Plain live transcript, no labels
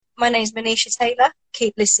My name's Manisha Taylor.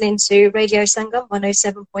 Keep listening to Radio Sangam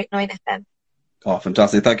 107.9 FM. Oh,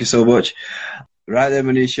 fantastic. Thank you so much. Right there,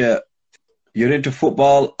 Manisha. You're into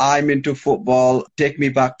football. I'm into football. Take me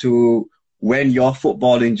back to when your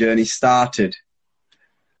footballing journey started.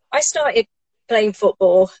 I started playing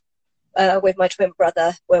football with my twin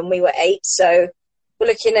brother when we were 8. So we're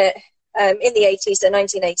looking at in the 80s, so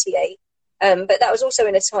 1988. But that was also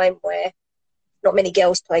in a time where not many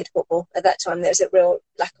girls played football. At that time, there was a real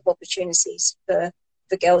lack of opportunities for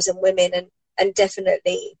girls and women, and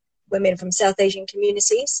definitely women from South Asian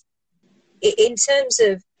communities. In terms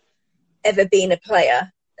of ever being a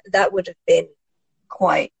player, that would have been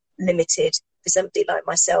quite limited for somebody like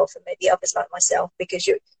myself and maybe others like myself, because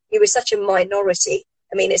you were such a minority.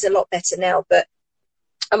 I mean, it's a lot better now, but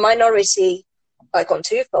a minority like on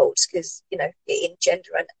two folds, because, you know, in gender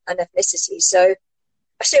and ethnicity. So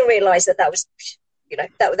I soon realised that was, you know,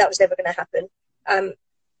 that was never going to happen. And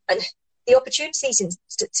the opportunities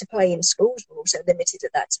to play in schools were also limited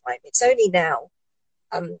at that time. It's only now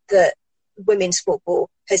that women's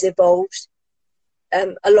football has evolved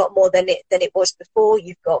a lot more than it was before.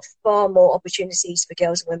 You've got far more opportunities for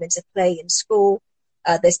girls and women to play in school.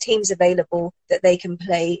 There's teams available that they can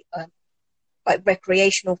play like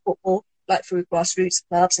recreational football, like through grassroots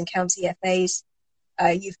clubs and county FAs.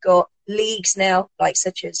 You've got leagues now, like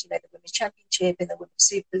such as, you know, the Women's Championship and the Women's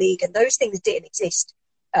Super League, and those things didn't exist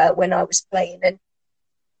when I was playing.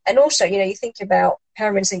 And also, you know, you think about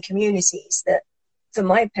parents and communities that, for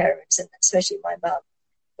my parents, and especially my mum,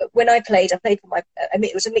 but when I played for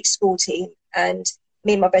it was a mixed school team, and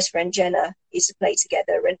me and my best friend Jenna used to play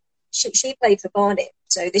together, and she played for Barnet.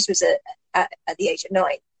 So this was at the age of 9,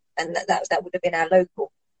 and that would have been our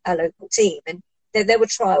local team. And there were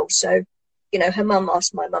trials. So, you know, her mum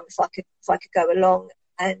asked my mum if I could go along,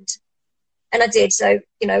 and I did. So,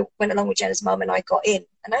 you know, went along with Jenna's mum, and I got in,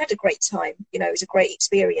 and I had a great time. You know, it was a great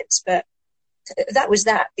experience. But that was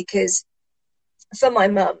that, because for my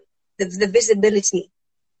mum, the visibility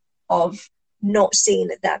of not seeing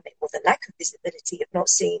that, or the lack of visibility of not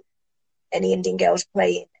seeing any Indian girls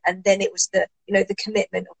playing, and then it was the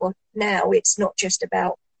commitment of, well, now it's not just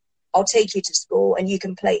about, I'll take you to school and you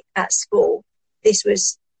can play at school. This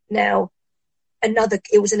was now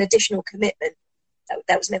it was an additional commitment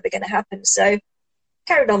that was never going to happen. So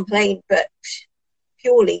carried on playing, but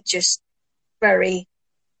purely just very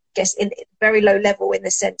low level, in the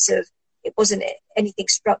sense of it wasn't anything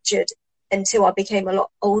structured until I became a lot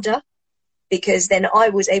older, because then I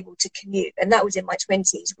was able to commute, and that was in my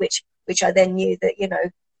 20s, which I then knew that, you know,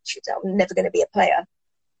 I'm never going to be a player.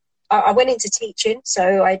 I went into teaching,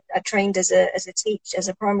 so I trained as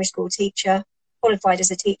a primary school teacher, qualified as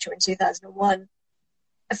a teacher in 2001.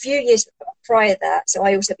 A few years prior to that, so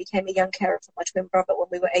I also became a young carer for my twin brother when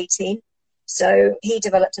we were 18. So he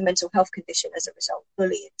developed a mental health condition as a result of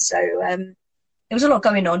bullying. So there was a lot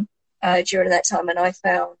going on during that time, and I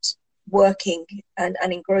found working and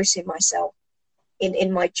engrossing myself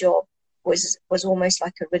in my job was almost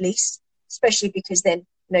like a release, especially because then,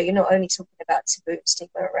 you know, you're not only talking about taboo and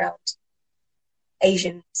stigma around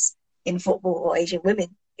Asians in football or Asian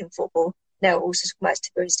women in football, now we're also talking about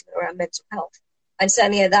taboo and stigma around mental health. And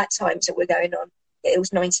certainly at that time, so we're going on, it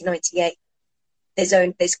was 1998.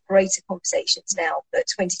 There's greater conversations now, but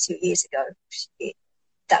 22 years ago,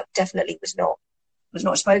 that definitely was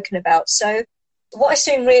not spoken about. So what I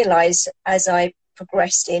soon realised as I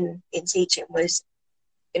progressed in teaching was,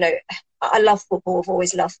 you know, I love football. I've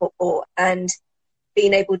always loved football, and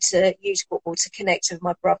being able to use football to connect with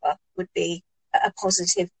my brother would be a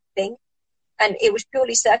positive thing. And it was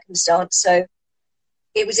purely circumstance. So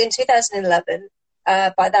it was in 2011.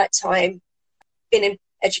 By that time, been in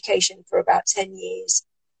education for about 10 years.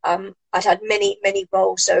 I'd had many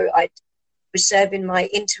roles. So I was serving my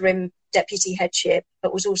interim deputy headship,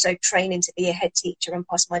 but was also training to be a head teacher and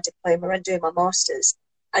pass my diploma and doing my master's.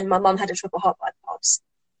 And my mum had a triple heart bypass,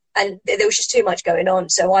 and there was just too much going on.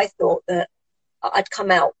 So I thought that I'd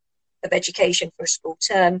come out of education for a school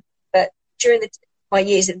term. But during my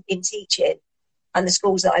years in teaching and the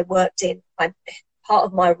schools that I worked in, part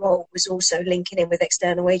of my role was also linking in with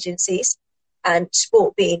external agencies, and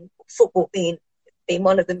football being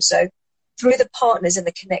one of them. So through the partners and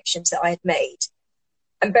the connections that I had made,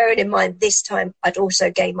 and bearing in mind this time I'd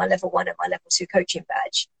also gained my level 1 and my level 2 coaching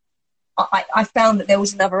badge, I found that there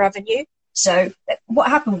was another avenue. So what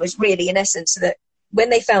happened was really, in essence, that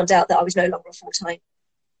when they found out that I was no longer a full-time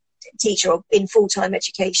teacher or in full-time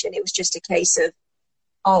education, it was just a case of,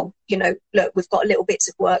 oh, you know, look, we've got little bits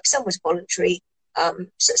of work. Some was voluntary,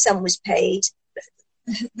 some was paid.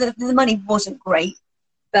 The money wasn't great,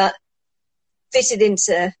 but fitted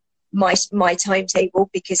into my timetable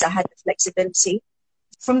because I had the flexibility.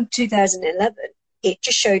 From 2011, it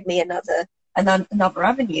just showed me another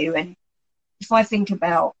avenue. And if I think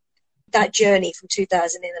about that journey from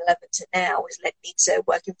 2011 to now, has led me to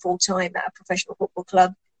working full time at a professional football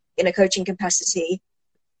club in a coaching capacity.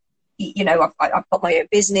 You know, I've got my own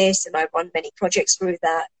business and I run many projects through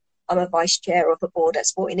that. I'm a vice chair of a board at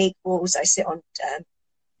Sporting Equals. I sit on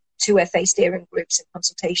 2 FA steering groups and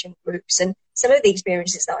consultation groups. And some of the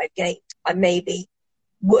experiences that I've gained, I maybe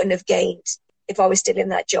wouldn't have gained if I was still in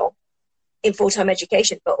that job in full-time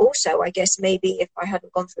education. But also, I guess maybe if I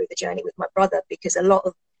hadn't gone through the journey with my brother, because a lot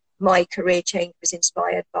of my career change was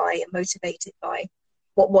inspired by and motivated by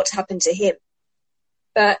what's happened to him.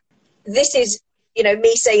 But this is, you know,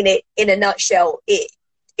 me saying it in a nutshell.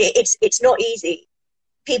 It's not easy.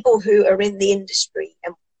 People who are in the industry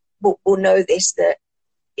and will know this, that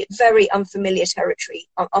it's very unfamiliar territory.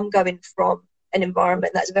 I'm going from an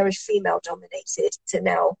environment that's very female dominated to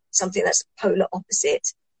now something that's polar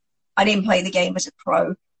opposite. I didn't play the game as a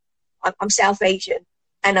pro. I'm South Asian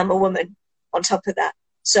and I'm a woman on top of that.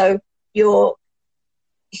 So you've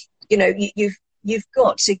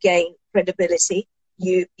got to gain credibility.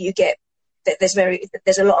 You get that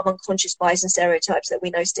there's a lot of unconscious bias and stereotypes that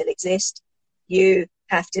we know still exist. You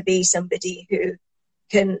have to be somebody who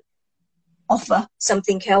can offer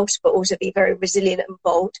something else, but also be very resilient and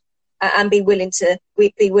bold, and be willing to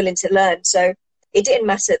learn. So it didn't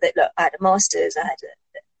matter that, look, I had a master's, I had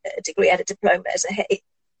a degree, I had a diploma.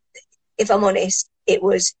 If I'm honest, it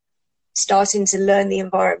was starting to learn the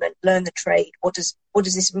environment, learn the trade. What does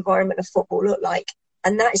this environment of football look like?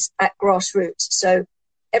 And that is at grassroots. So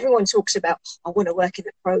everyone talks about, I want to work in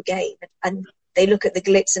the pro game, and they look at the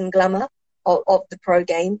glitz and glamour of the pro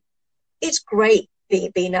game. It's great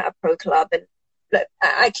being at a pro club. And look,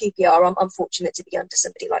 at QPR, I'm fortunate to be under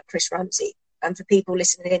somebody like Chris Ramsey. And for people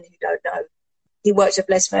listening in who don't know, he worked with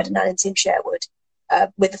Les Ferdinand and Tim Sherwood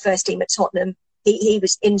with the first team at Tottenham. He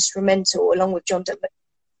was instrumental, along with John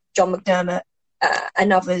McDermott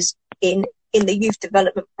and others, in the youth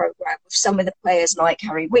development program with some of the players like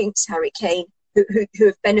Harry Winks, Harry Kane, who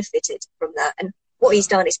have benefited from that. And what he's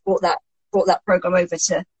done is brought that program over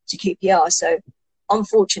to QPR. So I'm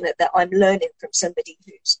fortunate that I'm learning from somebody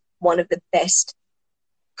who's one of the best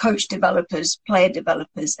coach developers, player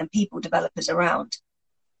developers, and people developers around.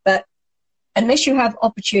 But unless you have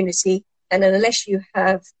opportunity, and unless you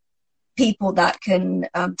have people that can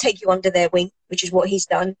take you under their wing, which is what he's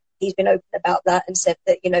done, he's been open about that and said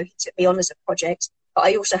that, you know, he took me on as a project. But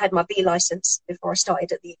I also had my B license before I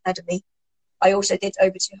started at the academy. I also did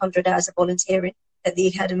over 200 hours of volunteering at the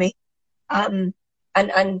academy, and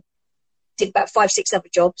did about 5-6 other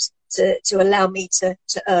jobs to allow me to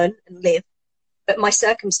earn and live. But my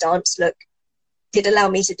circumstance, look, did allow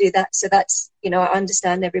me to do that. So that's, you know, I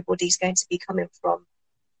understand everybody's going to be coming from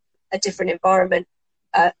a different environment.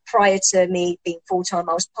 Prior to me being full-time,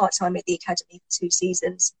 I was part-time at the academy for 2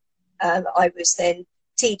 seasons. I was then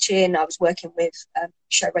teaching. I was working with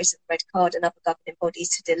Show Race and Red Card and other governing bodies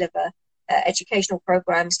to deliver educational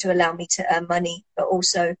programs to allow me to earn money, but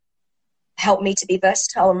also help me to be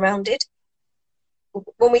versatile and rounded.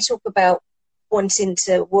 When we talk about wanting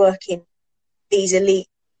to work in these elite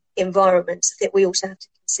environments, I think we also have to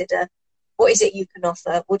consider, what is it you can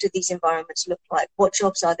offer? What do these environments look like? What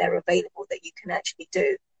jobs are there available that you can actually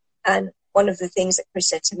do? And one of the things that Chris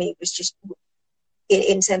said to me was just,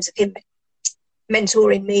 in terms of him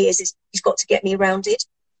mentoring me, is he's got to get me rounded.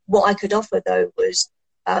 What I could offer, though, was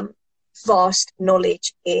vast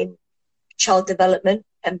knowledge in child development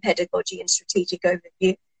and pedagogy and strategic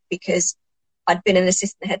overview, because I'd been an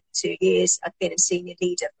assistant head for 2 years. I'd been a senior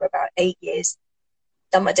leader for about 8 years,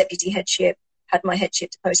 done my deputy headship, had my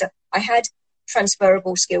headship deposed. I had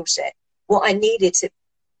transferable skill set. What I needed to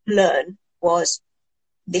learn was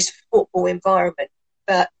this football environment.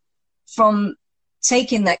 But from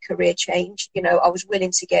taking that career change, you know, I was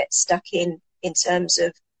willing to get stuck in terms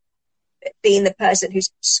of being the person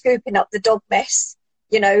who's scooping up the dog mess,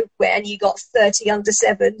 you know, and you got 30 under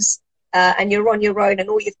sevens and you're on your own and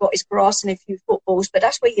all you've got is grass and a few footballs. But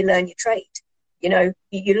that's where you learn your trade. You know,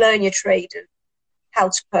 you learn your trade of how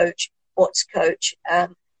to coach, what to coach.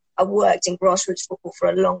 I worked in grassroots football for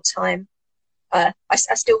a long time. I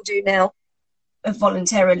still do now,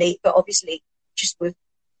 voluntarily, but obviously just with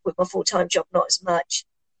my full-time job, not as much.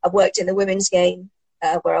 I worked in the women's game,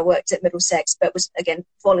 where I worked at Middlesex, but was, again,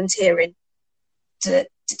 volunteering to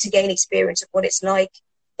gain experience of what it's like.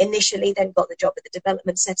 Initially, then got the job at the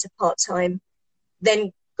development centre part-time,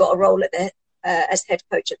 then got a role at as head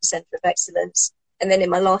coach at the Centre of Excellence. And then in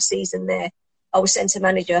my last season there, I was centre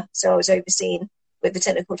manager, so I was overseeing, with the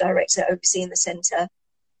technical director, overseeing the centre.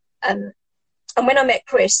 And when I met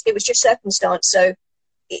Chris, it was just circumstance. So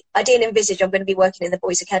I didn't envisage I'm going to be working in the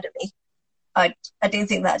boys' academy. I didn't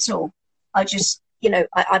think that at all. I just,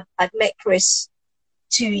 I'd met Chris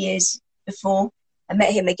 2 years before. I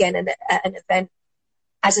met him again at an event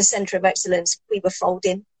as a centre of excellence. We were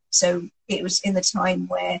folding. So it was in the time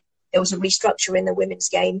where there was a restructure in the women's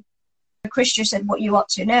game. Chris just said, what are you up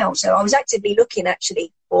to now? So I was actively looking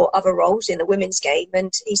actually for other roles in the women's game.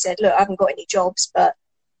 And he said, look, I haven't got any jobs, but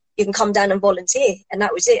you can come down and volunteer. And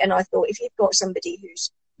that was it. And I thought, if you've got somebody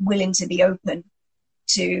who's willing to be open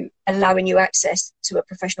to allowing you access to a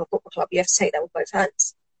professional football club, you have to take that with both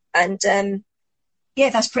hands. And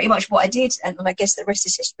that's pretty much what I did. And I guess the rest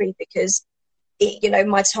is history, because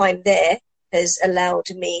my time there has allowed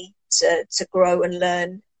me to grow and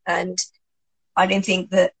learn. And I didn't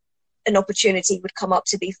think that an opportunity would come up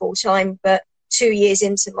to be full-time, but 2 years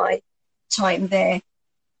into my time there,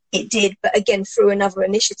 it did. But again, through another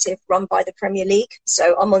initiative run by the Premier League.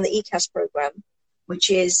 So I'm on the ECAS program, which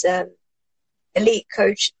is Elite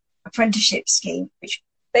Coach Apprenticeship Scheme, which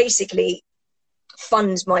basically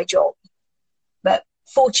funds my job. But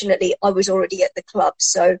fortunately, I was already at the club.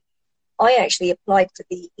 So I actually applied for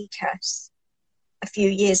the ECAS a few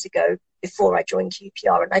years ago before I joined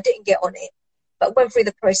QPR, and I didn't get on it, but went through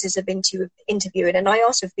the process of interviewing, and I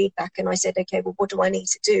asked for feedback, and I said, okay, well, what do I need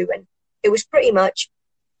to do? And it was pretty much,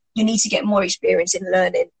 you need to get more experience in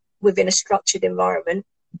learning within a structured environment.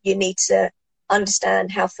 You need to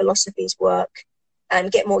understand how philosophies work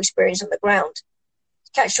and get more experience on the ground.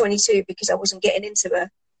 Catch-22, because I wasn't getting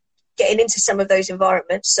into some of those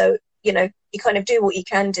environments. So, you kind of do what you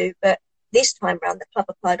can do. But this time round, the club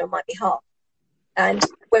applied on my behalf and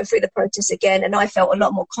went through the process again. And I felt a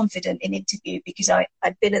lot more confident in interview because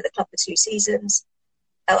I'd been at the club for 2 seasons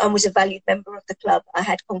and was a valued member of the club. I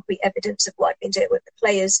had concrete evidence of what I'd been doing with the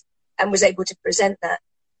players and was able to present that.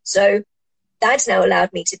 So that's now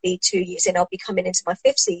allowed me to be 2 years in. I'll be coming into my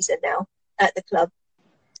 5th season now at the club.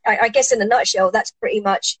 I guess in a nutshell, that's pretty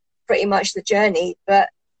much the journey. But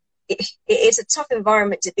it is a tough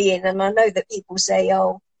environment to be in. And I know that people say,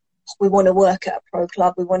 oh, we want to work at a pro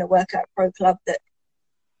club. We want to work at a pro club. That,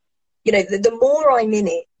 the more I'm in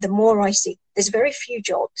it, the more I see there's very few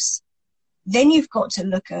jobs. Then you've got to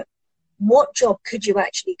look at what job could you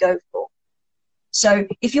actually go for. So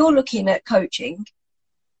if you're looking at coaching,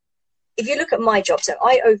 if you look at my job, so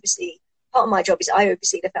part of my job is I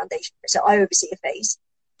oversee the foundation. So I oversee a phase,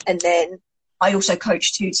 and then I also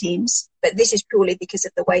coach 2 teams. But this is purely because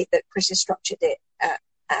of the way that Chris has structured it at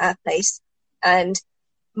our place. And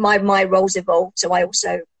my roles evolved. So I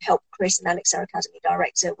also help Chris and Alex, our academy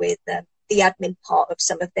director, with the admin part of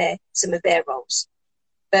some of their roles.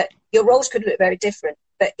 But your roles could look very different.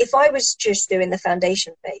 But if I was just doing the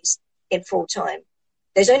foundation phase in full time,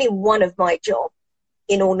 there's only one of my job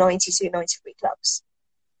in all 92, 93 clubs.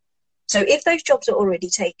 So if those jobs are already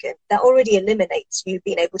taken, that already eliminates you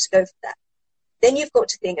being able to go for that. Then you've got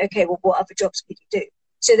to think, okay, well, what other jobs could you do?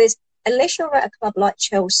 So unless you're at a club like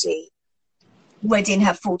Chelsea, where they didn't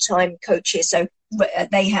have full-time coaches, so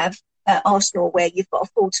they have Arsenal, where you've got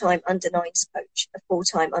a full-time under-9s coach, a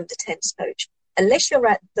full-time under-10s coach. Unless you're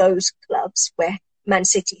at those clubs where Man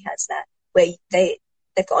City has that, where they've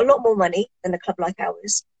got a lot more money than a club like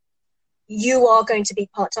ours, you are going to be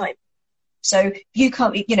part-time. So you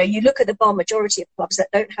can't, you look at the bar majority of clubs that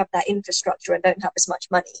don't have that infrastructure and don't have as much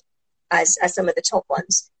money as some of the top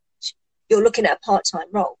ones, you're looking at a part-time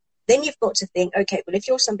role. Then you've got to think, okay, well, if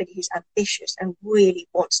you're somebody who's ambitious and really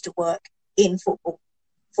wants to work in football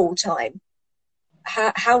full-time,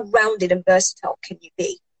 how rounded and versatile can you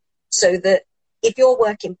be? So that if you're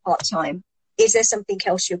working part-time, is there something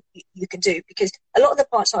else you can do? Because a lot of the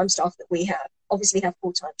part-time staff that we have obviously have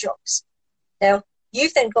full-time jobs. Now,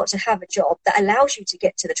 you've then got to have a job that allows you to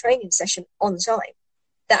get to the training session on time,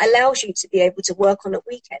 that allows you to be able to work on a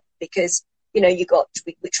weekend because, we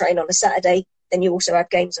train on a Saturday, then you also have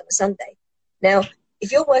games on a Sunday. Now,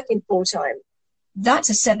 if you're working full-time,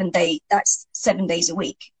 that's 7 days a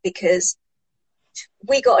week, because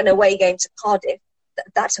we got an away game to Cardiff.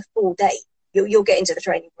 That's a full day. You'll get into the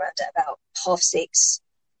training ground at about 6:30,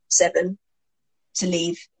 7 to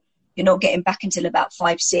leave. You're not getting back until about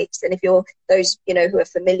 5, 6. And if you're those, who are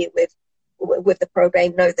familiar with the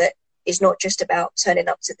program, know that it's not just about turning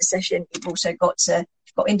up to the session. You've also got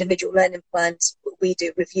individual learning plans. We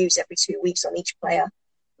do reviews every 2 weeks on each player.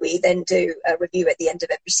 We then do a review at the end of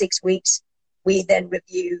every 6 weeks. We then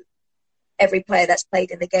review every player that's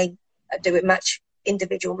played in the game, do a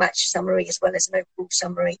individual match summary as well as an overall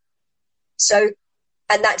summary. So,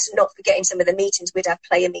 and that's not forgetting some of the meetings. We'd have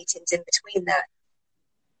player meetings in between that.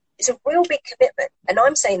 it's a real big commitment. And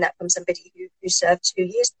I'm saying that from somebody who served 2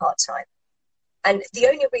 years part-time. And the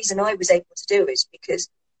only reason I was able to do it is because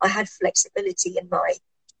I had flexibility in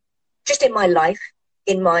my life,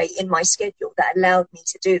 in my schedule that allowed me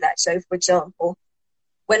to do that. So, for example,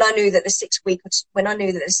 when I knew that the 6 week or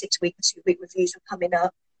 2 week reviews were coming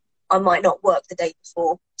up, I might not work the day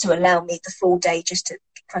before to allow me the full day just to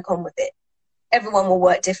crack on with it. Everyone will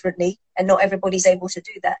work differently, and not everybody's able to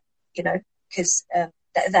do that, because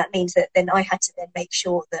that means that then I had to then make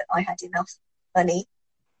sure that I had enough money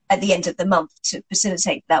at the end of the month to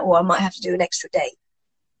facilitate that, or I might have to do an extra day.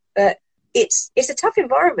 But it's a tough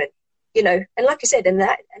environment, and like I said, and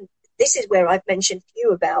this is where I've mentioned to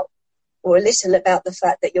you about, or a little about, the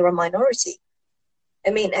fact that you're a minority.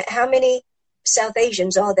 I mean, how many South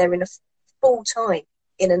Asians are there in a full time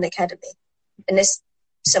in an academy? Unless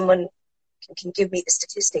someone can give me the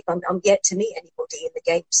statistic, I'm yet to meet anybody in the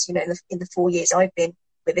games, in the 4 years I've been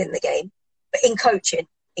within the game, but in coaching,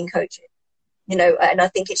 and I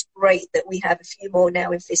think it's great that we have a few more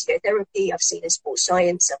now in physiotherapy. I've seen in sports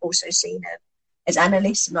science. I've also seen as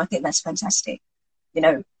analysts, and I think that's fantastic,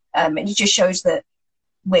 and it just shows that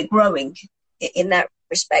we're growing in that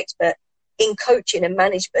respect. But in coaching and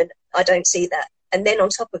management, I don't see that. And then on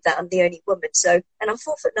top of that, I'm the only woman. So, and I'm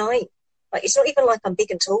 4'9". Like, it's not even like I'm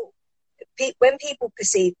big and tall. When people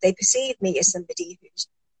perceive me as somebody who's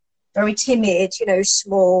very timid,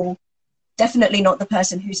 small, definitely not the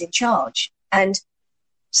person who's in charge. And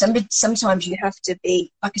sometimes you have to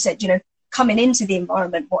be, like I said, coming into the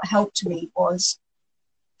environment, what helped me was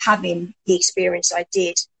having the experience I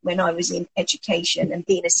did when I was in education and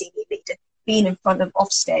being a senior leader, being in front of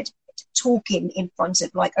Ofsted, talking in front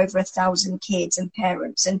of like over 1,000 kids and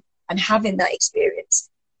parents, and having that experience.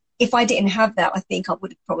 If I didn't have that, I think I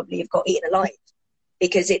would probably have got eaten alive,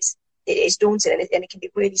 because it is daunting, and it can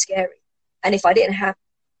be really scary. And if I didn't have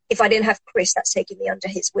Chris, that's taking me under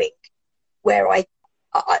his wing, where I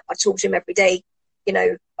talk to him every day.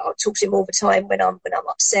 I'll talk to him all the time when I'm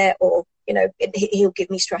upset, or he'll give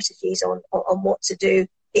me strategies on what to do.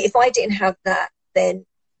 If I didn't have that, then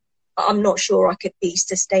I'm not sure I could be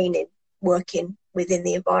sustaining working within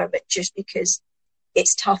the environment, just because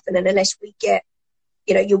it's tough. And then unless we get,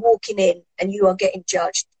 you're walking in and you are getting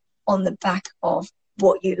judged on the back of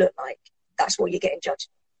what you look like. That's what you're getting judged.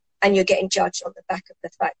 And you're getting judged on the back of the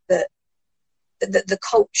fact that the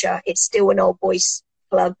culture, it's still an old boys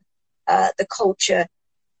club. The culture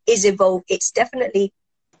is evolved. It's definitely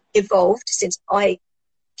evolved since I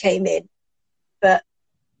came in, but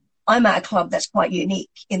I'm at a club that's quite unique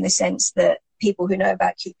in the sense that people who know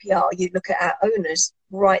about QPR, you look at our owners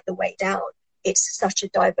right the way down. It's such a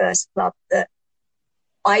diverse club that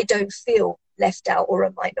I don't feel left out or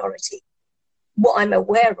a minority. What I'm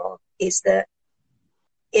aware of is that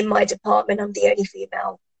in my department, I'm the only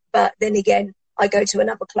female, but then again, I go to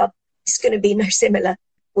another club, it's going to be similar,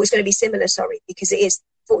 because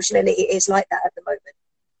fortunately it is like that at the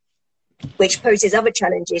moment, which poses other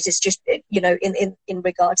challenges. It's just, in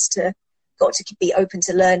regards to, got to be open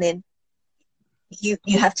to learning. You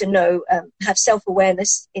have to know, have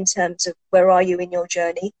self-awareness in terms of where are you in your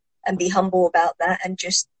journey, and be humble about that. And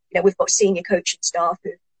just, we've got senior coaching staff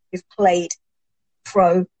who've played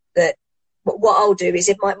pro, that what I'll do is,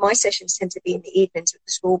 if my sessions tend to be in the evenings with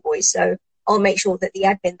the schoolboys, so I'll make sure that the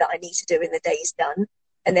admin that I need to do in the day is done.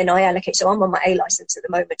 And then I allocate, so I'm on my A license at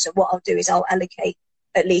the moment. So what I'll do is I'll allocate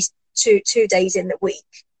at least two days in the week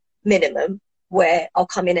minimum where I'll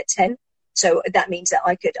come in at 10. So that means that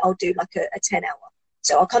I'll do like a 10 hour.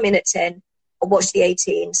 So I'll come in at 10, I'll watch the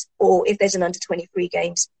 18s, or if there's an under 23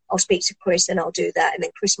 games, I'll speak to Chris and I'll do that. And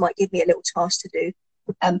then Chris might give me a little task to do.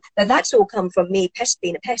 But that's all come from me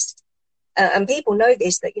being a pest. And people know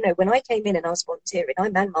this, that, when I came in and I was volunteering, I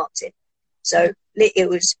man-marked it. So it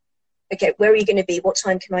was, okay, where are you going to be? What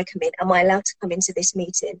time can I come in? Am I allowed to come into this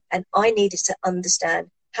meeting? And I needed to understand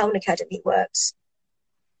how an academy works,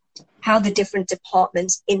 how the different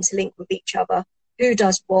departments interlink with each other, who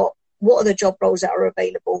does what are the job roles that are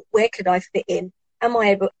available, where could I fit in? Am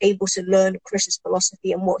I able to learn Chris's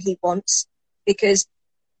philosophy and what he wants? Because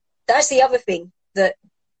that's the other thing that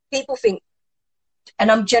people think,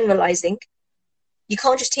 and I'm generalizing, you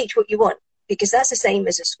can't just teach what you want, because that's the same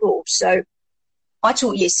as a school. So I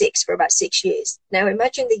taught year 6 for about 6 years. Now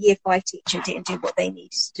imagine the year 5 teacher didn't do what they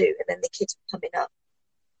needed to do, and then the kids were coming up.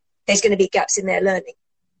 There's going to be gaps in their learning.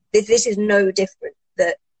 This is no different.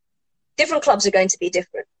 That different clubs are going to be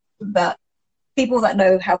different, but people that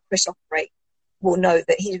know how Chris operates will know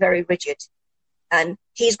that he's very rigid and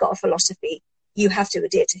he's got a philosophy. You have to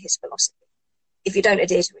adhere to his philosophy. If you don't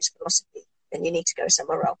adhere to his philosophy, then you need to go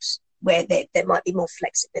somewhere else where there might be more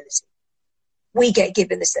flexibility. we get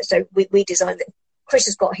given the so we design that. Chris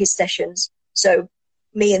has got his sessions, so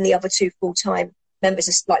me and the other two full-time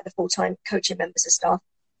members, like the full-time coaching members of staff,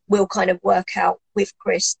 will kind of work out with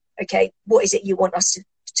Chris, okay, what is it you want us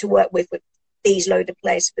to work with these load of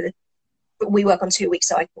players but we work on 2-week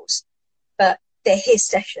cycles, but they're his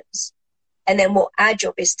sessions. And then what our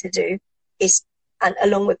job is to do is, and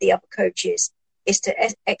along with the other coaches, is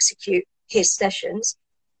to execute his sessions,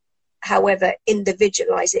 however,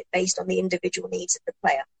 individualize it based on the individual needs of the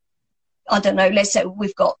player. I don't know, let's say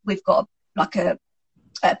we've got like a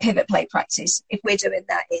pivot play practice. If we're doing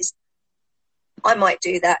that, I might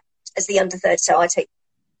do that as the under 13. So I take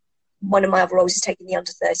one of my other roles is taking the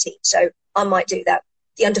under 13. So I might do that.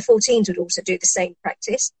 The under 14s would also do the same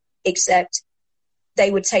practice, except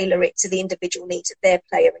they would tailor it to the individual needs of their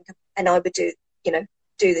player, and I would do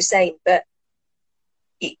the same. But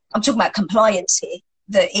I'm talking about compliance here,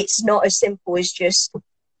 that it's not as simple as just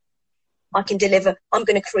I can deliver, I'm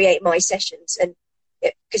going to create my sessions. And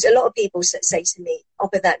because a lot of people say to me, oh,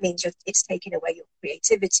 but that means it's taking away your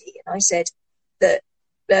creativity. And I said that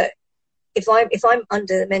if I'm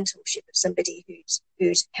under the mentorship of somebody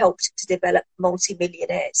who's helped to develop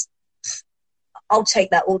multi-millionaires, I'll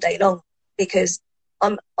take that all day long, because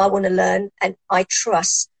I want to learn, and I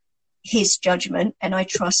trust his judgment, and I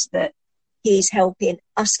trust that he's helping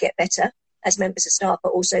us get better as members of staff,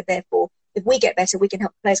 but also therefore if we get better, we can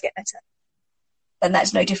help the players get better. And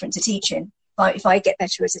that's no different to teaching. If I get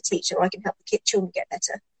better as a teacher, I can help the children get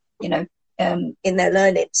better, in their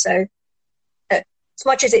learning. So as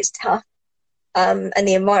much as it's tough, and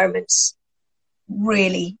the environment's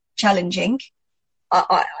really challenging,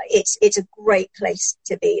 it's a great place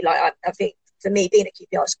to be. Like I think for me, being at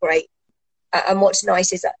QPR is great. And what's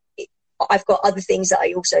nice is that I've got other things that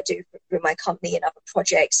I also do through my company and other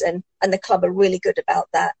projects, and the club are really good about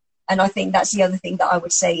that. And I think that's the other thing that I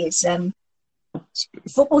would say is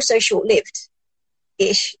football's so short-lived.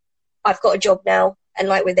 I've got a job now, and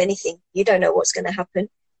like with anything, you don't know what's going to happen.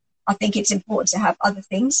 I think it's important to have other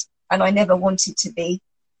things, and I never wanted to be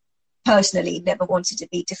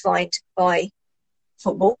defined by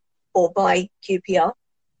football or by QPR.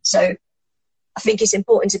 So I think it's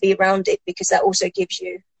important to be around it, because that also gives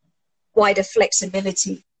you wider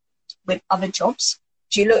flexibility with other jobs.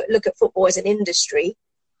 If you look at football as an industry,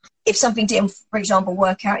 if something didn't, for example,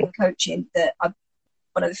 work out in coaching,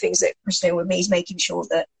 one of the things that Chris doing with me is making sure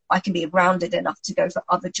that I can be rounded enough to go for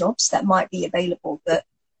other jobs that might be available that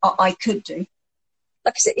I could do.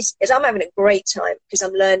 Like I said, I'm having a great time because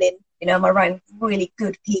I'm learning, I'm around really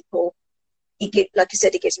good people. Like I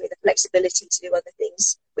said, it gives me the flexibility to do other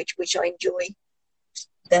things, which I enjoy.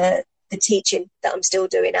 The teaching that I'm still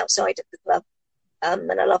doing outside of the club.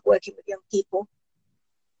 And I love working with young people.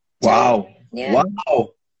 Wow. So, yeah. Wow.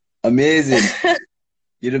 Amazing.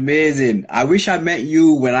 You're amazing. I wish I met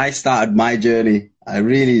you when I started my journey. I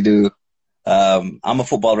really do. I'm a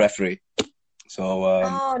football referee. So,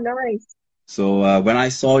 oh, nice. So when I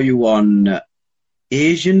saw you on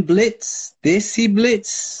Asian Blitz, Desi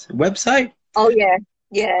Blitz website. Oh, yeah.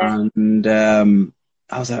 Yeah. And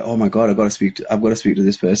I was like, oh my God, I've got to speak to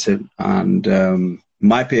this person. And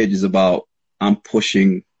my page is about, I'm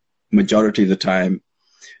pushing majority of the time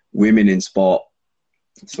women in sport.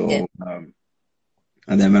 So, yeah.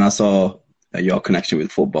 And then when I saw your connection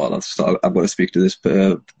with football, I thought I've got to speak to this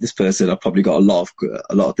person. I've probably got a lot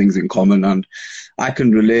of things in common, and I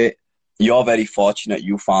can relate. You're very fortunate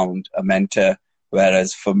you found a mentor,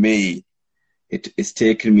 whereas for me, it's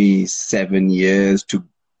taken me 7 years to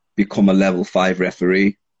become a level 5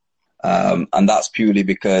 referee. And that's purely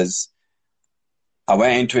because I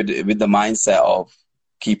went into it with the mindset of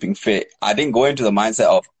keeping fit. I didn't go into the mindset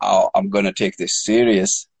of, oh, I'm going to take this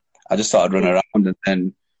serious. I just started running around. And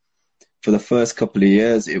then for the first couple of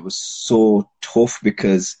years, it was so tough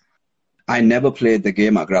because I never played the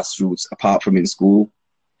game at grassroots apart from in school.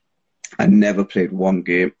 I never played one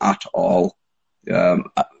game at all.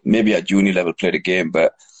 Maybe at junior level played a game,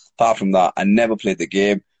 but apart from that, I never played the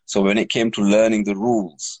game. So when it came to learning the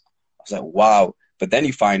rules, I was like, wow. But then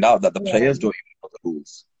you find out that the players don't even know the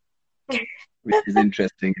rules, which is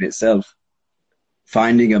interesting in itself.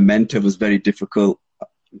 Finding a mentor was very difficult.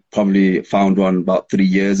 Probably found one about 3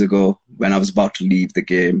 years ago when I was about to leave the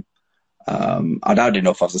game. I'd had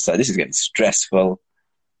enough. I was just like, this is getting stressful.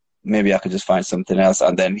 Maybe I could just find something else.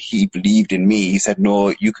 And then he believed in me. He said,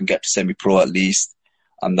 no, you can get to semi-pro at least.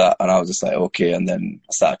 And I was just like, okay. And then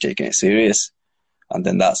I started taking it serious. And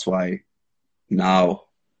then that's why now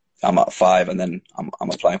I'm at 5 and then I'm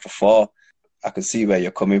applying for 4. I can see where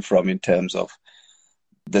you're coming from in terms of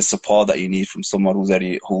the support that you need from someone who's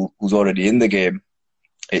already in the game.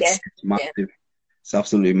 It's massive. Yeah. It's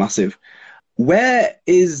absolutely massive. where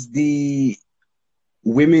is the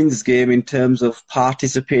women's game in terms of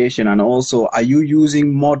participation, and also are you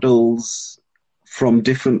using models from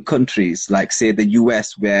different countries, like say the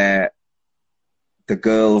US, where the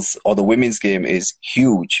girls or the women's game is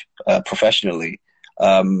huge professionally?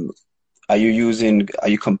 Are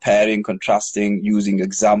you comparing, contrasting, using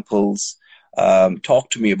examples? Talk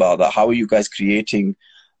to me about that. How are you guys creating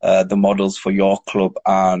the models for your club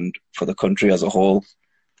and for the country as a whole?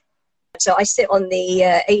 So I sit on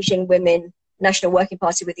the Asian Women National Working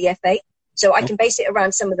Party with the FA. So I can base it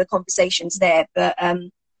around some of the conversations there. But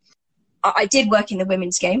I did work in the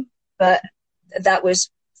women's game, but that was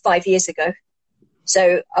 5 years ago.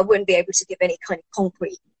 So I wouldn't be able to give any kind of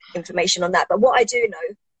concrete information on that. But what I do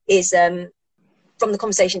know is from the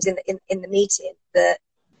conversations in the meeting that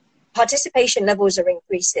participation levels are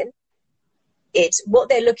increasing. It's what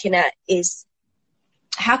they're looking at is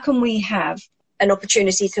how can we have an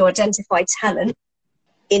opportunity to identify talent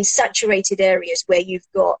in saturated areas where you've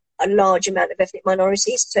got a large amount of ethnic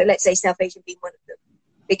minorities. So let's say South Asian being one of them.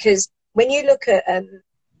 Because when you look at,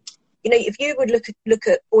 if you would look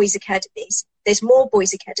at boys' academies, there's more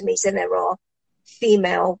boys' academies than there are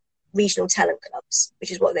female regional talent clubs,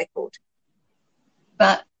 which is what they're called.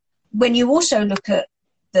 But when you also look at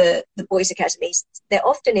the boys' academies, they're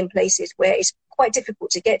often in places where it's quite difficult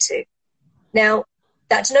to get to. Now,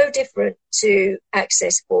 that's no different to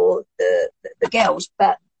access for the girls,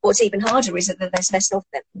 but what's even harder is that there's less of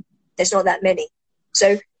them. There's not that many.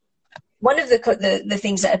 So one of the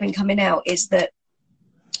things that have been coming out is that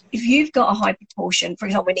if you've got a high proportion, for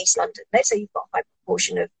example, in East London, let's say you've got a high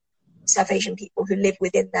proportion of South Asian people who live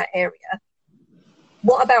within that area,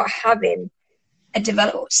 what about having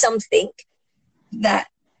something that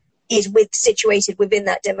is situated within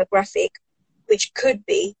that demographic, which could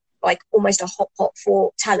be like almost a hot pot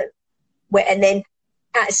for talent, and then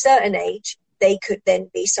at a certain age, they could then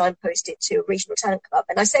be signposted to a regional talent club.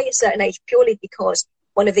 And I say at a certain age purely because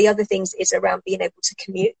one of the other things is around being able to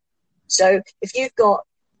commute. So if you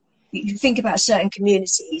think about certain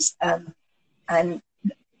communities and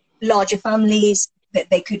larger families,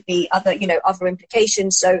 that they could be other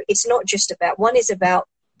implications. So it's not just about, one is about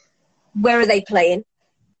where are they playing,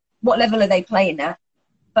 what level are they playing at,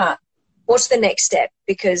 but what's the next step?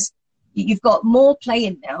 Because you've got more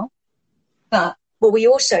playing now, but what we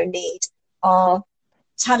also need are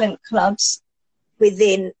talent clubs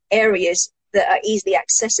within areas that are easily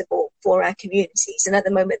accessible for our communities. And at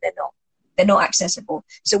the moment, they're not accessible.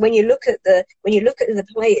 So when you look at the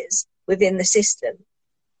players within the system,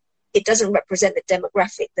 it doesn't represent the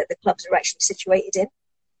demographic that the clubs are actually situated in.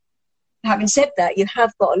 Having said that, you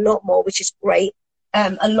have got a lot more, which is great,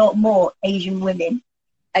 a lot more Asian women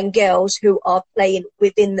and girls who are playing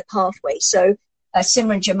within the pathway. So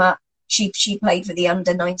Simran Jamat, she played for the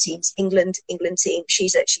under-19s England team.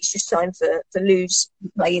 She's just signed for Lewes, who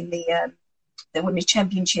play in the Women's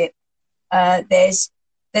Championship. There's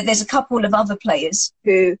a couple of other players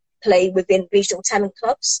who play within regional talent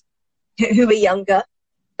clubs who are younger.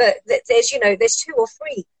 But there's 2 or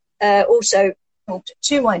 3 also,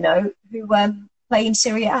 2 I know, who play in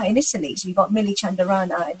Serie A in Italy. So you've got Millie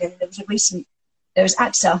Chandarana, and then there was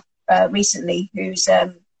Atsa recently who's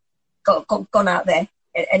gone out there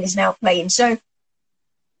and is now playing. So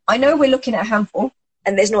I know we're looking at a handful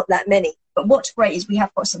and there's not that many, but what's great is we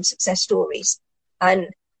have got some success stories. And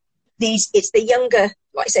it's the younger,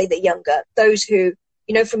 like I say, those who,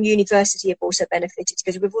 from university have also benefited,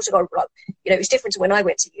 because we've also got, it's different to when I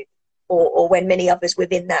went to uni or when many others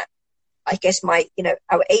within that, I guess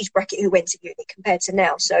our age bracket who went to uni compared to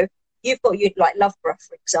now. So you've got like Loughborough,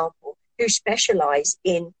 for example, who specialise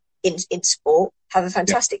in sport, have a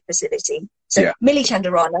fantastic facility. So Millie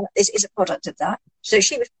Chandarana is a product of that. So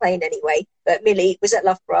she was playing anyway, but Millie was at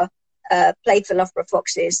Loughborough, played for Loughborough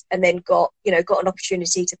Foxes, and then got an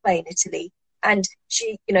opportunity to play in Italy. And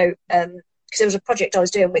she, because there was a project I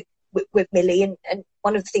was doing with Millie, and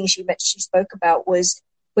one of the things she spoke about was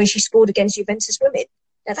when she scored against Juventus Women.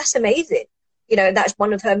 Now that's amazing. That's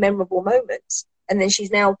one of her memorable moments. And then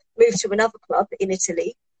she's now moved to another club in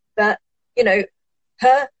Italy. But,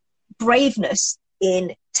 her braveness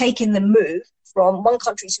in taking the move from one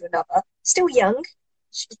country to another, still young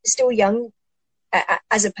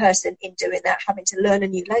as a person in doing that, having to learn a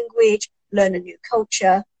new language, learn a new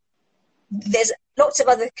culture. There's lots of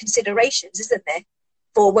other considerations, isn't there,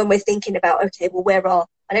 for when we're thinking about, okay, well,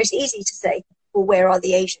 I know it's easy to say, well, where are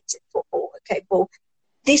the Asians in football? Okay, well,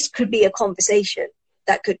 this could be a conversation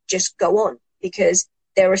that could just go on, because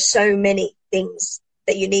there are so many things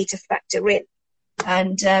that you need to factor in.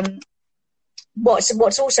 And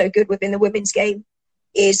what's also good within the women's game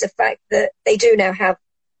is the fact that they do now have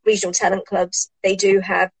regional talent clubs. They do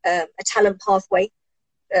have a talent pathway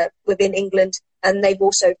within England, and they've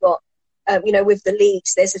also got, with the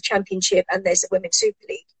leagues, there's a championship and there's a women's super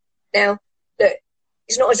league. Now, look,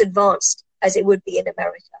 it's not as advanced as it would be in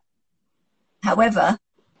America. However,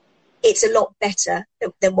 it's a lot better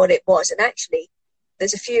than what it was. And actually,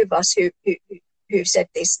 there's a few of us who said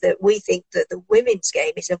this, that we think that the women's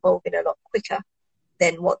game is evolving a lot quicker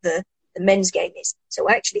than what the men's game is. So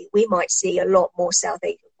actually, we might see a lot more South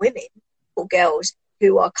Asian women or girls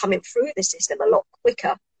who are coming through the system a lot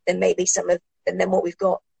quicker than maybe than what we've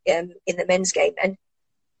got in the men's game. And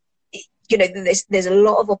there's a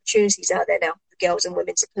lot of opportunities out there now for girls and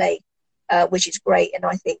women to play, which is great. And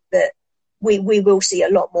I think that we will see a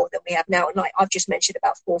lot more than we have now. And like I've just mentioned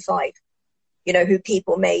about 4 or 5, who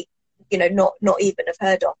people may, not even have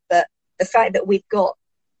heard of. But the fact that we've got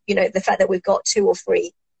 2 or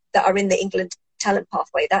 3 that are in the England talent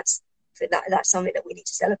pathway, that's something that we need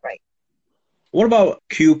to celebrate. What about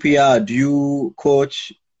QPR? Do you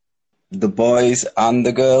coach the boys and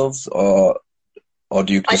the girls, or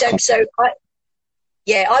do you? I don't. So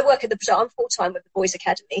I work at I'm full time with the boys'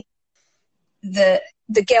 academy. The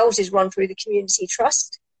girls is run through the community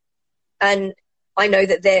trust, and I know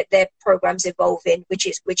that their program's evolving, which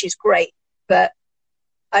is great. But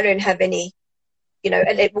I don't have any, And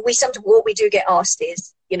what we do get asked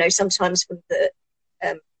is, sometimes from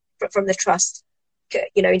the trust,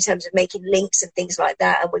 in terms of making links and things like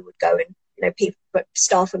that, and we would go and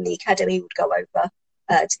staff from the academy would go over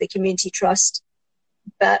to the community trust.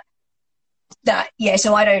 But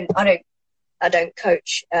so I don't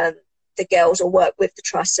coach the girls or work with the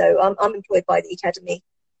trust. So I'm employed by the academy.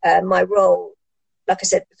 My role, like I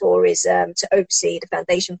said before, is to oversee the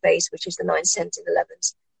foundation phase, which is the 9s, 10s, and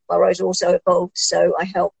 11s. My role is also evolved, so I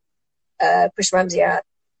help Chris Ramsey out.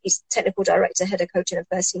 He's technical director, head of coaching, and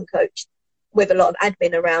first team coach, with a lot of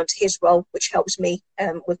admin around his role, which helps me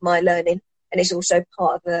with my learning, and is also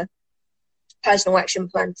part of a personal action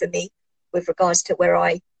plan for me with regards to where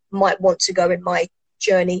I might want to go in my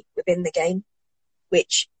journey within the game,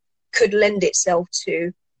 which could lend itself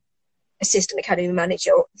to assistant academy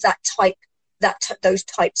manager, or those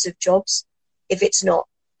types of jobs, if it's not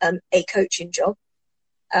a coaching job.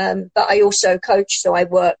 But I also coach, so I've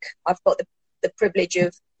got the privilege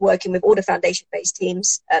of working with all the foundation based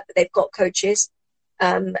teams, but they've got coaches.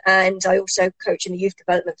 And I also coach in the youth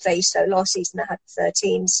development phase. So last season I had the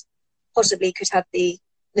 13s, possibly could have the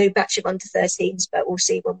new batch of under 13s, but we'll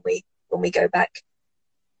see when we go back,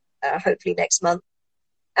 hopefully next month.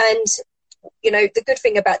 And, the good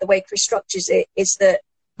thing about the way Chris structures it is that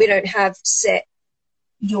we don't have set,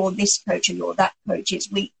 you're this coach and you're that coach.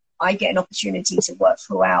 I get an opportunity to work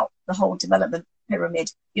throughout the whole development pyramid.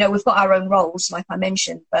 We've got our own roles, like I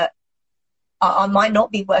mentioned, but I might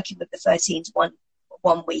not be working with the 13s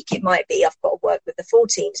one week. It might be I've got to work with the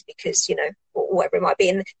 14s because, or whatever it might be.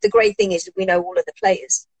 And the great thing is that we know all of the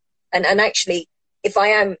players. And actually, if I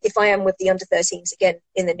am with the under 13s again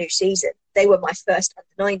in the new season, they were my first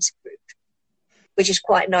under 9s group, which is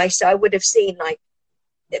quite nice. So I would have seen,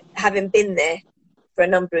 having been there for a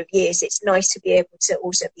number of years, it's nice to be able to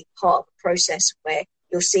also be part of a process where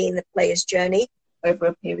you're seeing the player's journey over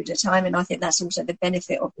a period of time. And I think that's also the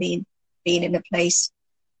benefit of being in a place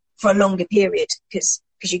for a longer period, because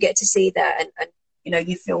you get to see that and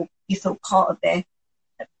you feel part of a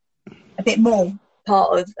bit more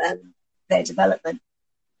part of their development.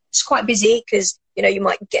 It's quite busy because you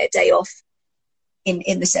might get a day off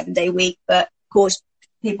in the 7-day week, but of course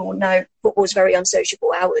people know football is very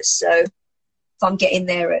unsociable hours. So if I'm getting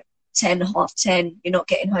there at 10, 10:30, you're not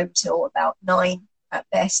getting home till about 9 at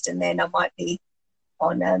best, and then I might be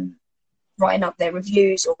on writing up their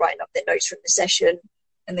reviews or writing up their notes from the session,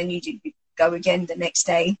 and then you go again the next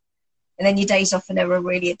day, and then your days off are never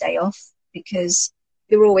really a day off because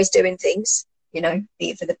you're always doing things, be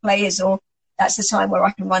it for the players, or that's the time where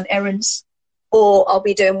I can run errands, or I'll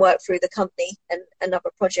be doing work through the company and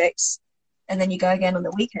other projects, and then you go again on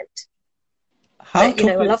the weekend. I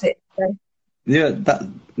love it. So. Yeah,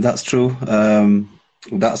 that's true.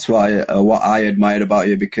 That's why what I admired about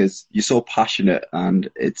you, because you're so passionate, and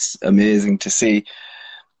it's amazing to see.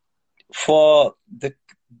 For the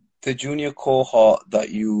junior cohort that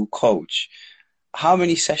you coach, how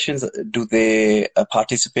many sessions do they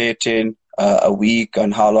participate in a week,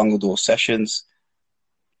 and how long are those sessions?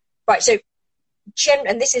 Right, so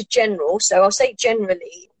and this is general, so I'll say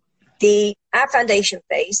generally, our foundation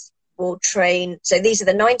phase will train, so these are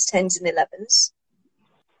the 9s, 10s and 11s.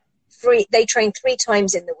 They train 3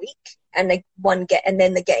 times in the week, and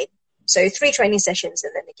then the game. So 3 training sessions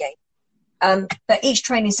and then the game. But each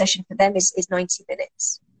training session for them is 90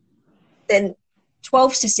 minutes. Then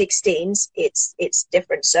 12s to 16s, it's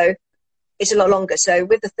different. So it's a lot longer. So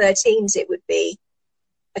with the 13s, it would be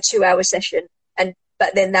a 2-hour session,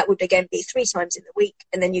 but then that would again be 3 times in the week,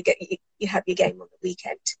 and then you have your game on the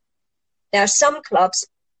weekend. Now, some clubs,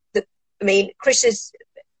 Chris has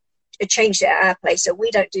changed it at our place, so we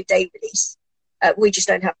don't do day release. We just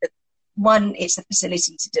don't have it's the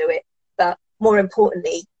facility to do it, but more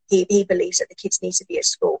importantly, he believes that the kids need to be at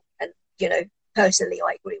school, and personally,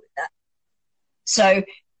 I agree with that. So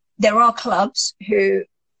there are clubs who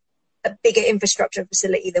a bigger infrastructure and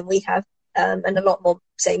facility than we have, and a lot more,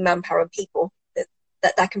 say, manpower and people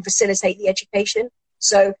that can facilitate the education.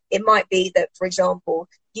 So it might be that, for example,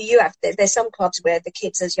 there's some clubs where the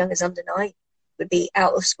kids as young as under 9 would be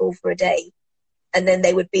out of school for a day, and then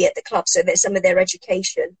they would be at the club. So that some of their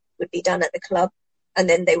education would be done at the club, and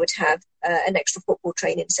then they would have an extra football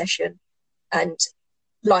training session. And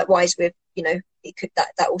likewise with,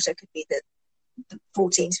 that also could be the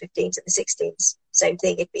 14s, 15s, and the 16s. Same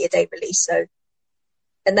thing, it'd be a day release. So,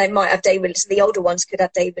 and they might have day release. The older ones could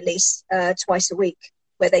have day release twice a week,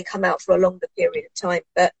 where they come out for a longer period of time.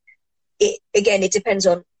 But it depends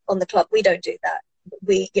on the club. We don't do that.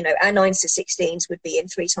 We, our 9s to 16s would be in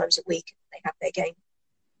 3 times a week. They have their game.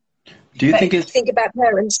 Do you think about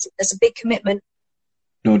parents? That's a big commitment.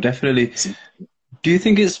 No, definitely. Do you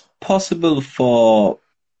think it's possible for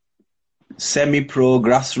semi-pro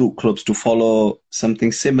grassroots clubs to follow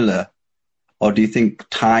something similar? Or do you think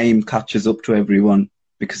time catches up to everyone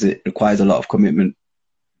because it requires a lot of commitment?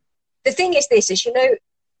 The thing is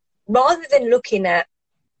rather than looking at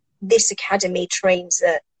this academy trains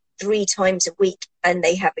 3 times a week and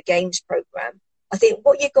they have a games program, I think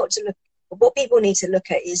what people need to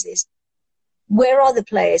look at is where are the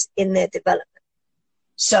players in their development?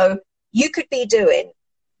 So you could be doing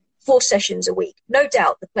 4 sessions a week. No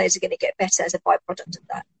doubt the players are going to get better as a byproduct of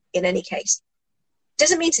that in any case.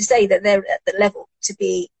 Doesn't mean to say that they're at the level to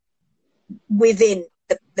be within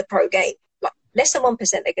the pro game. Like less than 1% are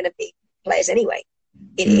going to be players anyway,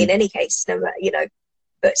 in any case, no matter,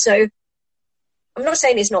 But so I'm not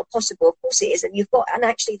saying it's not possible. Of course it is. And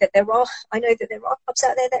actually I know that there are clubs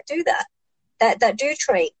out there that do that do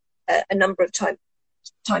train a number of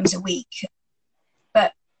times a week.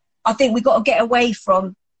 But I think we've got to get away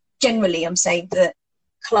from, generally, I'm saying, that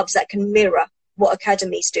clubs that can mirror what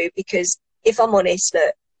academies do, because if I'm honest,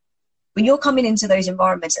 that when you're coming into those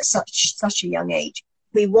environments at such a young age,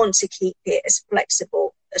 we want to keep it as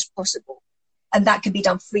flexible as possible. And that can be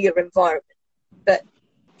done through your environment. But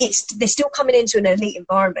they're still coming into an elite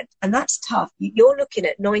environment, and that's tough. You're looking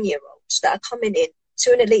at 9-year-olds that are coming in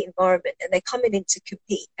to an elite environment, and they're coming in to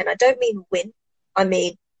compete. And I don't mean win, I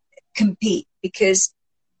mean compete, because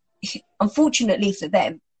unfortunately for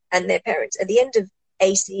them and their parents, at the end of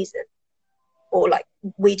a season, or like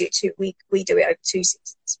we do it over 2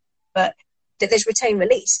 seasons, but there's retain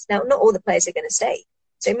release. Now, not all the players are going to stay.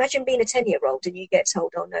 So imagine being a 10-year-old and you get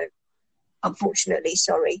told, oh no, unfortunately,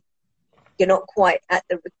 sorry, you're not quite at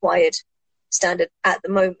the required standard at the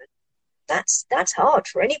moment. That's hard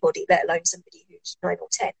for anybody, let alone somebody who's 9 or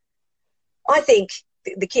 10. I think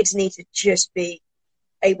the kids need to just be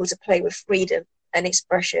able to play with freedom and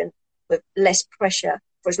expression, with less pressure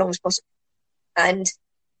for as long as possible. And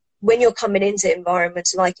when you're coming into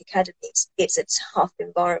environments like academies, it's a tough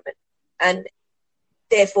environment. And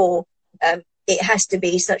therefore, it has to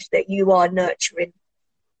be such that you are nurturing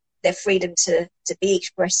their freedom to be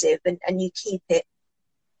expressive, and you keep it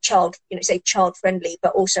child friendly,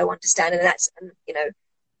 but also understanding. And that's, I'm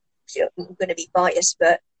going to be biased,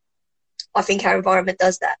 but I think our environment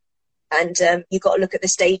does that. And you've got to look at the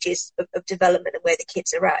stages of development and where the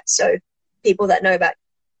kids are at. So people that know about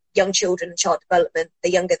young children and child development,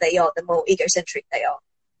 the younger they are, the more egocentric they are.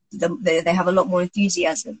 They have a lot more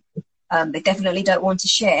enthusiasm. They definitely don't want to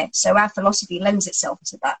share. So our philosophy lends itself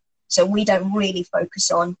to that. So we don't really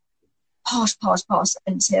focus on pass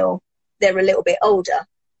until they're a little bit older.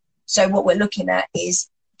 So what we're looking at is,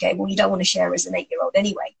 okay, well, you don't want to share as an 8-year-old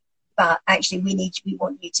anyway, but actually we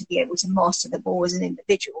want you to be able to master the ball as an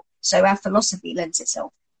individual. So our philosophy lends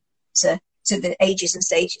itself to the ages and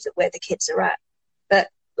stages of where the kids are at. But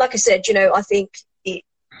like I said, I think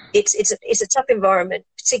it's a tough environment,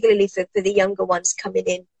 particularly for the younger ones coming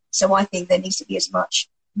in. So I think there needs to be as much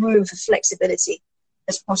room for flexibility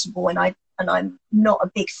as possible. And I'm not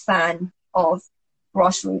a big fan of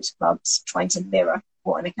grassroots clubs trying to mirror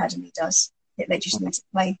what an academy does. They just need to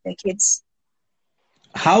play their kids.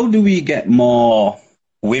 How do we get more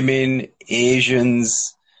women,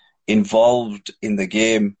 Asians involved in the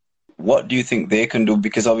game? What do you think they can do?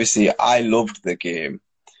 Because obviously I loved the game,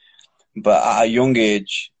 but at a young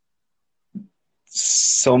age,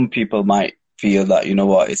 some people might feel that, you know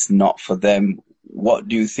what, it's not for them, what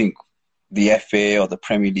do you think the FA or the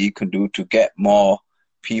Premier League can do to get more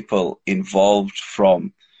people involved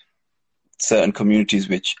from certain communities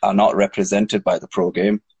which are not represented by the pro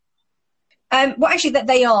game? Well, actually, that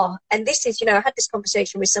they are. And this is, I had this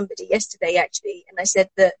conversation with somebody yesterday, actually, and I said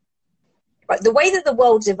that the way that the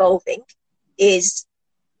world's evolving is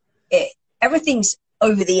everything's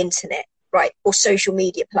over the internet, right, or social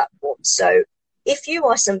media platforms. So if you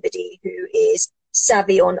are somebody who is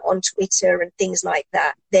savvy on Twitter and things like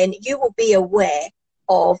that, then you will be aware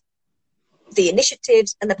of the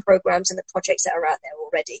initiatives and the programs and the projects that are out there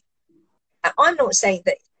already. I'm not saying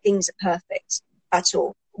that things are perfect at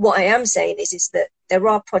all. What I am saying is that there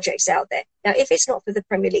are projects out there. Now, if it's not for the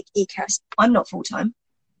Premier League ECAS, I'm not full-time.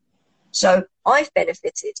 So I've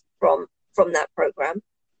benefited from that program.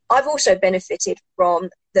 I've also benefited from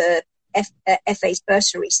the FA's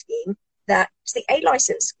bursary scheme. That's the A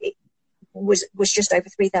license scheme, was just over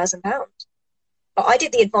 £3,000. But I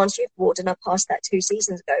did the Advanced Youth Award and I passed that 2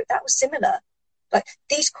 seasons ago. That was similar. Like,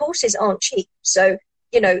 these courses aren't cheap. So,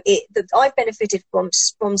 I've benefited from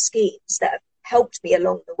schemes that have helped me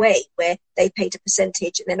along the way, where they paid a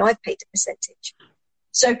percentage and then I've paid a percentage.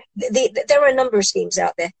 So there are a number of schemes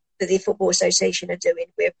out there that the Football Association are doing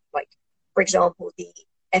with, like, for example, the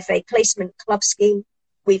FA Placement Club scheme.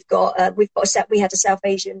 We had a South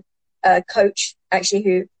Asian coach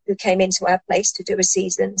actually who came into our place to do a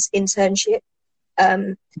season's internship.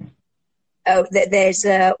 There's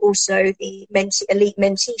also the elite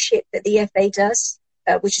menteeship that the FA does,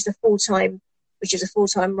 which is a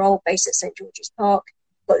full-time role based at St George's Park.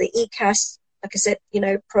 Got the ECAS, like I said,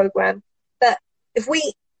 program. But if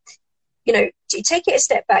we, take it a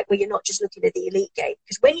step back, where you're not just looking at the elite game,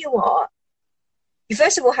 because when you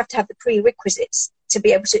first of all have to have the prerequisites to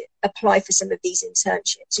be able to apply for some of these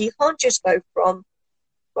internships. So you can't just go from,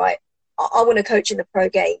 right, I want to coach in the pro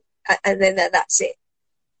game, and then that's it.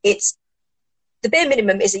 It's the bare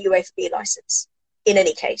minimum is a UEFA B license in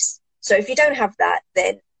any case. So if you don't have that,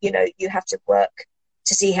 then, you have to work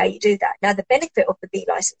to see how you do that. Now, the benefit of the B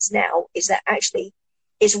license now is that actually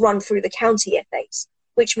it's run through the county FAs,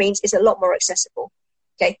 which means it's a lot more accessible.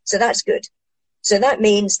 Okay, so that's good. So that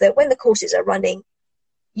means that when the courses are running,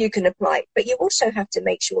 you can apply. But you also have to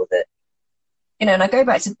make sure that, and I go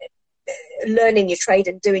back to learning your trade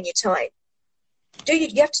and doing your time.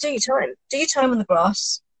 You have to do your time. Do your time on the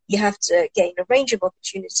grass. You have to gain a range of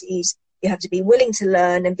opportunities. You have to be willing to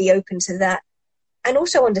learn and be open to that. And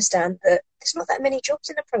also understand that there's not that many jobs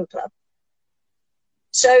in a pro club.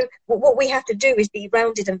 So what we have to do is be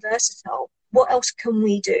rounded and versatile. What else can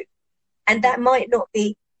we do? And that might not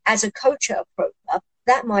be as a coach at a pro club.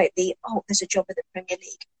 That might be, there's a job at the Premier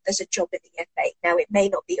League. There's a job at the FA. Now, it may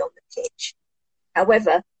not be on the pitch.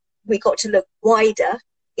 However, we got to look wider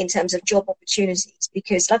in terms of job opportunities,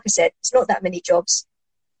 because, like I said, it's not that many jobs.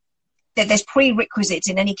 There's prerequisites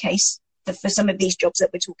in any case for some of these jobs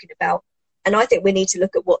that we're talking about. And I think we need to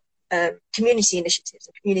look at what community initiatives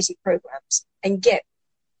and community programs and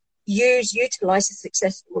utilize the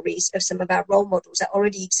success stories of some of our role models that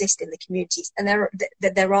already exist in the communities. And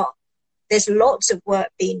there's lots of work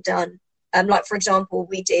being done. Like, for example,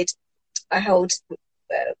 I held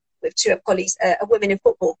with 2 colleagues a Women in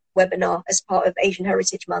Football webinar as part of Asian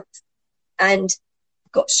Heritage Month, and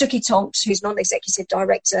got Suki Tonks, who's non-executive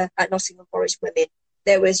director at Nottingham Forest Women.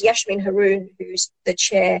 There was Yasmin Haroon, who's the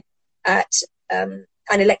chair an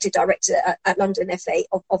elected director at London FA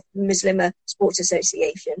of Muslima Sports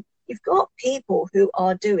Association. You've got people who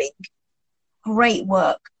are doing great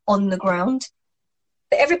work on the ground,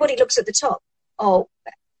 but everybody looks at the top. Oh,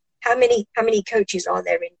 how many coaches are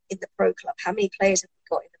there in the pro club? How many players have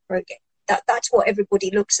we got in the pro game? That's what everybody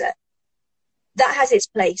looks at. That has its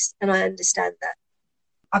place, and I understand that.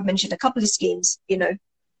 I've mentioned a couple of schemes,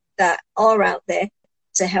 that are out there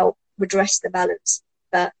to help redress the balance.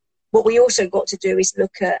 But what we also got to do is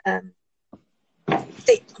look at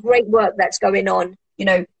the great work that's going on,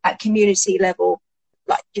 at community level.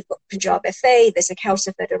 Like, you've got Punjab FA, there's a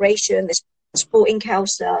Khalsa Federation, there's Sporting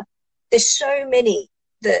Khalsa. There's so many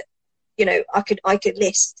that, I could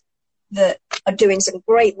list that are doing some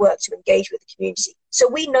great work to engage with the community. So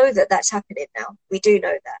we know that that's happening now. We do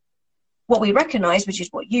know that. What we recognise, which is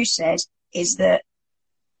what you said, is that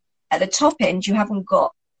at the top end, you haven't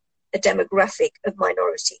got a demographic of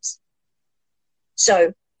minorities.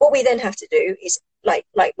 So what we then have to do is, like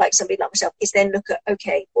somebody like myself, is then look at,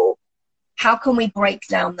 okay, well, how can we break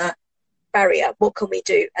down that barrier? What can we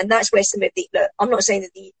do? And that's where some of I'm not saying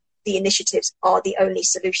that the initiatives are the only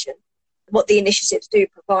solution. What the initiatives do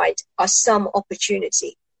provide are some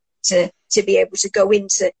opportunity to be able to go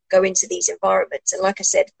into these environments. And like I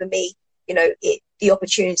said, for me, you know, the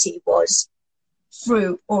opportunity was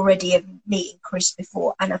through already of meeting Chris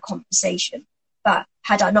before and a conversation. But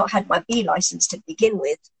had I not had my B license to begin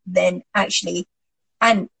with, then actually,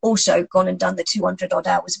 and also gone and done the 200 odd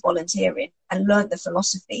hours volunteering and learned the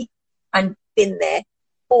philosophy and been there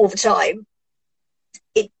all the time,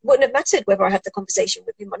 it wouldn't have mattered whether I had the conversation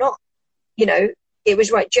with him or not. You know, it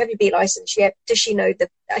was right. Do you have your B license? Yeah. Does she know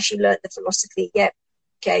has she learnt the philosophy? Yeah.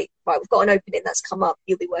 Okay. Right. We've got an opening that's come up.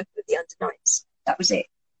 You'll be working with the under 9s. That was it.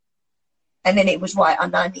 And then it was right.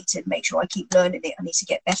 And I need to make sure I keep learning it. I need to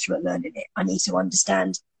get better at learning it. I need to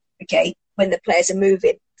understand, okay, when the players are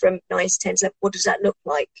moving from 9s to 10s, what does that look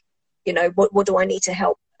like? You know, what do I need to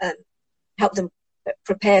help them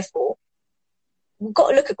prepare for? We've got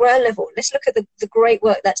to look at ground level. Let's look at the great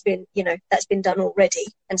work that's been done already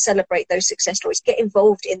and celebrate those success stories. Get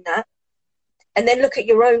involved in that. And then look at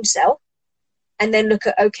your own self and then look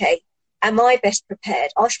at, okay, am I best prepared?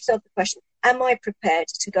 Ask yourself the question, am I prepared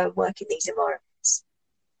to go and work in these environments?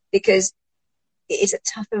 Because it is a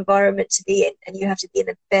tough environment to be in, and you have to be in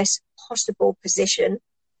the best possible position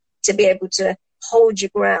to be able to hold your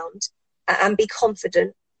ground and be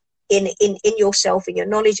confident in yourself, in your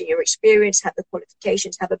knowledge, in your experience, have the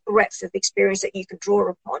qualifications, have a breadth of experience that you can draw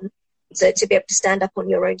upon, so to be able to stand up on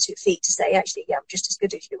your own 2 feet to say, actually, yeah, I'm just as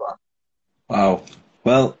good as you are. Wow.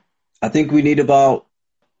 Well, I think we need about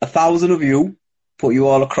 1,000 of you, put you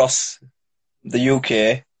all across the UK,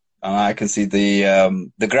 and I can see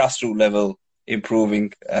the grassroots level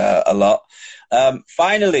improving a lot.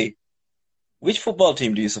 Finally, which football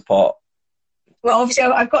team do you support? Well, obviously,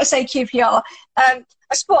 I've got to say QPR. I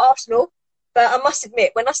support Arsenal, but I must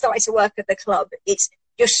admit, when I started to work at the club,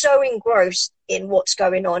 you're so engrossed in what's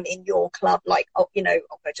going on in your club. Like, you know,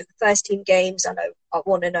 I'll go to the first team games. I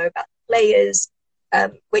want to know about the players.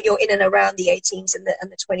 When you're in and around the 18s and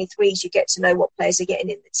the 23s, you get to know what players are getting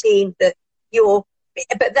in the team. But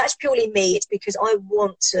that's purely me. It's because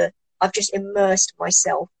I've just immersed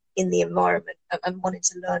myself in the environment and wanted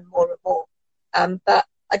to learn more and more. But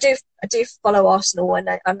I do follow Arsenal, and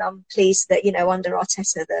I'm pleased that, you know, under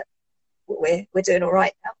Arteta that we're doing all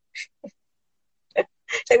right now.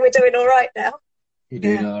 So we're doing all right now. You're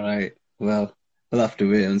doing all right. Well, we'll have to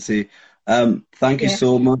wait and see. Thank you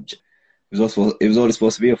so much. It was only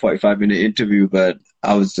supposed to be a 45-minute interview, but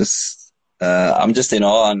I'm just in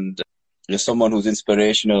awe, and you're someone who's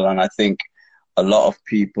inspirational, and I think a lot of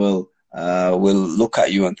people will look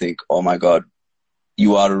at you and think, oh my God,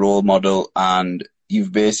 you are a role model, and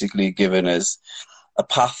you've basically given us a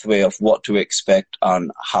pathway of what to expect and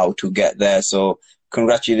how to get there. So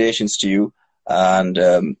congratulations to you,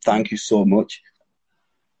 and thank you so much.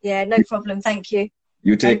 Yeah, no problem. Thank you.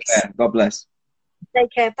 You take care. God bless.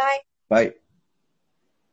 Take care. Bye. Bye.